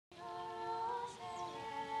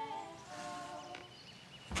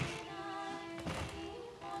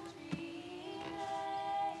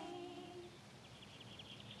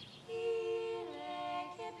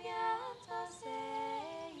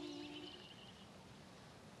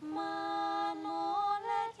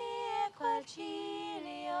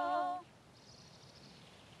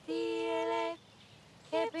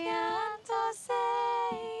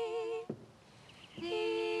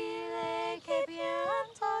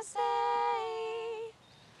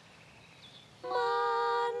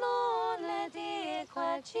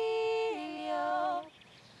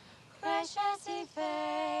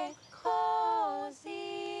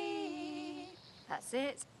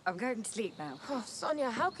That's it. I'm going to sleep now. Oh, Sonia,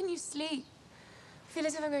 how can you sleep? I feel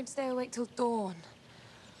as if I'm going to stay awake till dawn.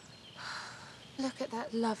 Look at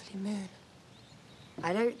that lovely moon.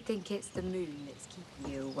 I don't think it's the moon that's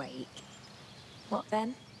keeping you awake. What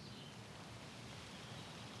then?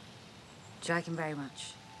 Do you like him very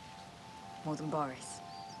much? More than Boris?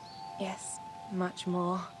 Yes, much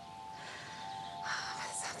more.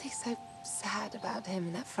 There's something so sad about him,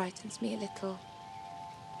 and that frightens me a little.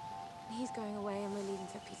 He's going away and we're leaving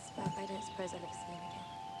for Petersburg. I don't suppose I'll ever see him again.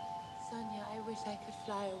 Sonia, I wish I could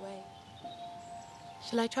fly away.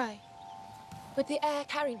 Shall I try? Would the air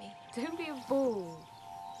carry me? Don't be a fool.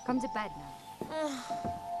 Come to bed now.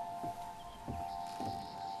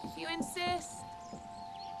 If you insist.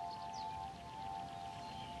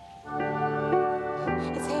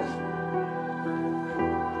 It's him.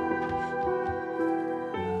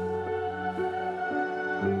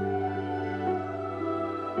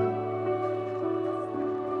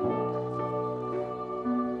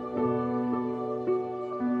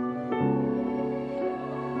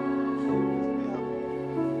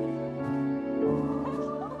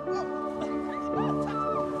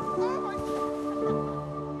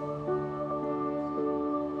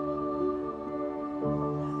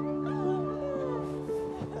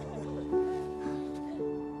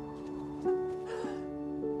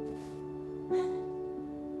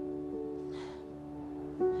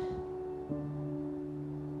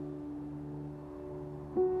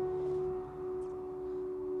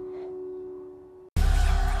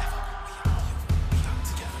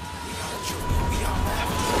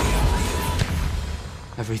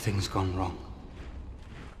 Everything's gone wrong.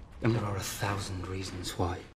 And there are 1,000 reasons why.